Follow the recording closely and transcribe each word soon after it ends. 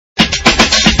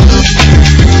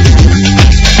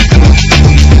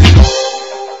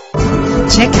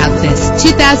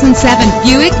2007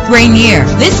 Buick Rainier.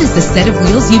 This is the set of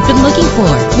wheels you've been looking for,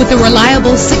 with a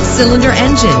reliable 6-cylinder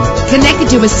engine connected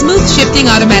to a smooth shifting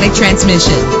automatic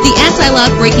transmission. The anti-lock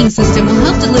braking system will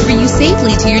help deliver you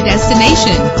safely to your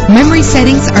destination. Memory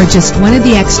settings are just one of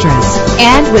the extras.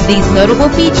 And with these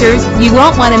notable features, you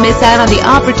won't want to miss out on the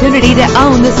opportunity to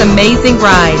own this amazing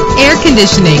ride. Air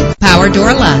conditioning, power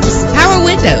door locks, power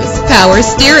windows, power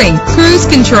steering, cruise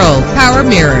control, power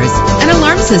mirrors, an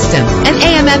alarm system, an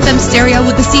AM/FM stereo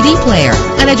with a CD player,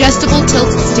 an adjustable tilt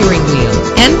steering wheel.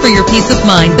 And for your peace of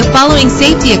mind, the following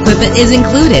safety equipment is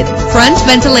included: front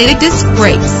ventilated disc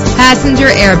brakes, passenger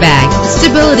airbag,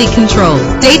 stability control,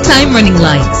 daytime running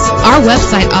lights. Our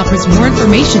website offers more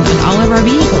information on all of our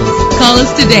vehicles. Call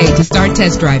us today to start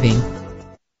test driving.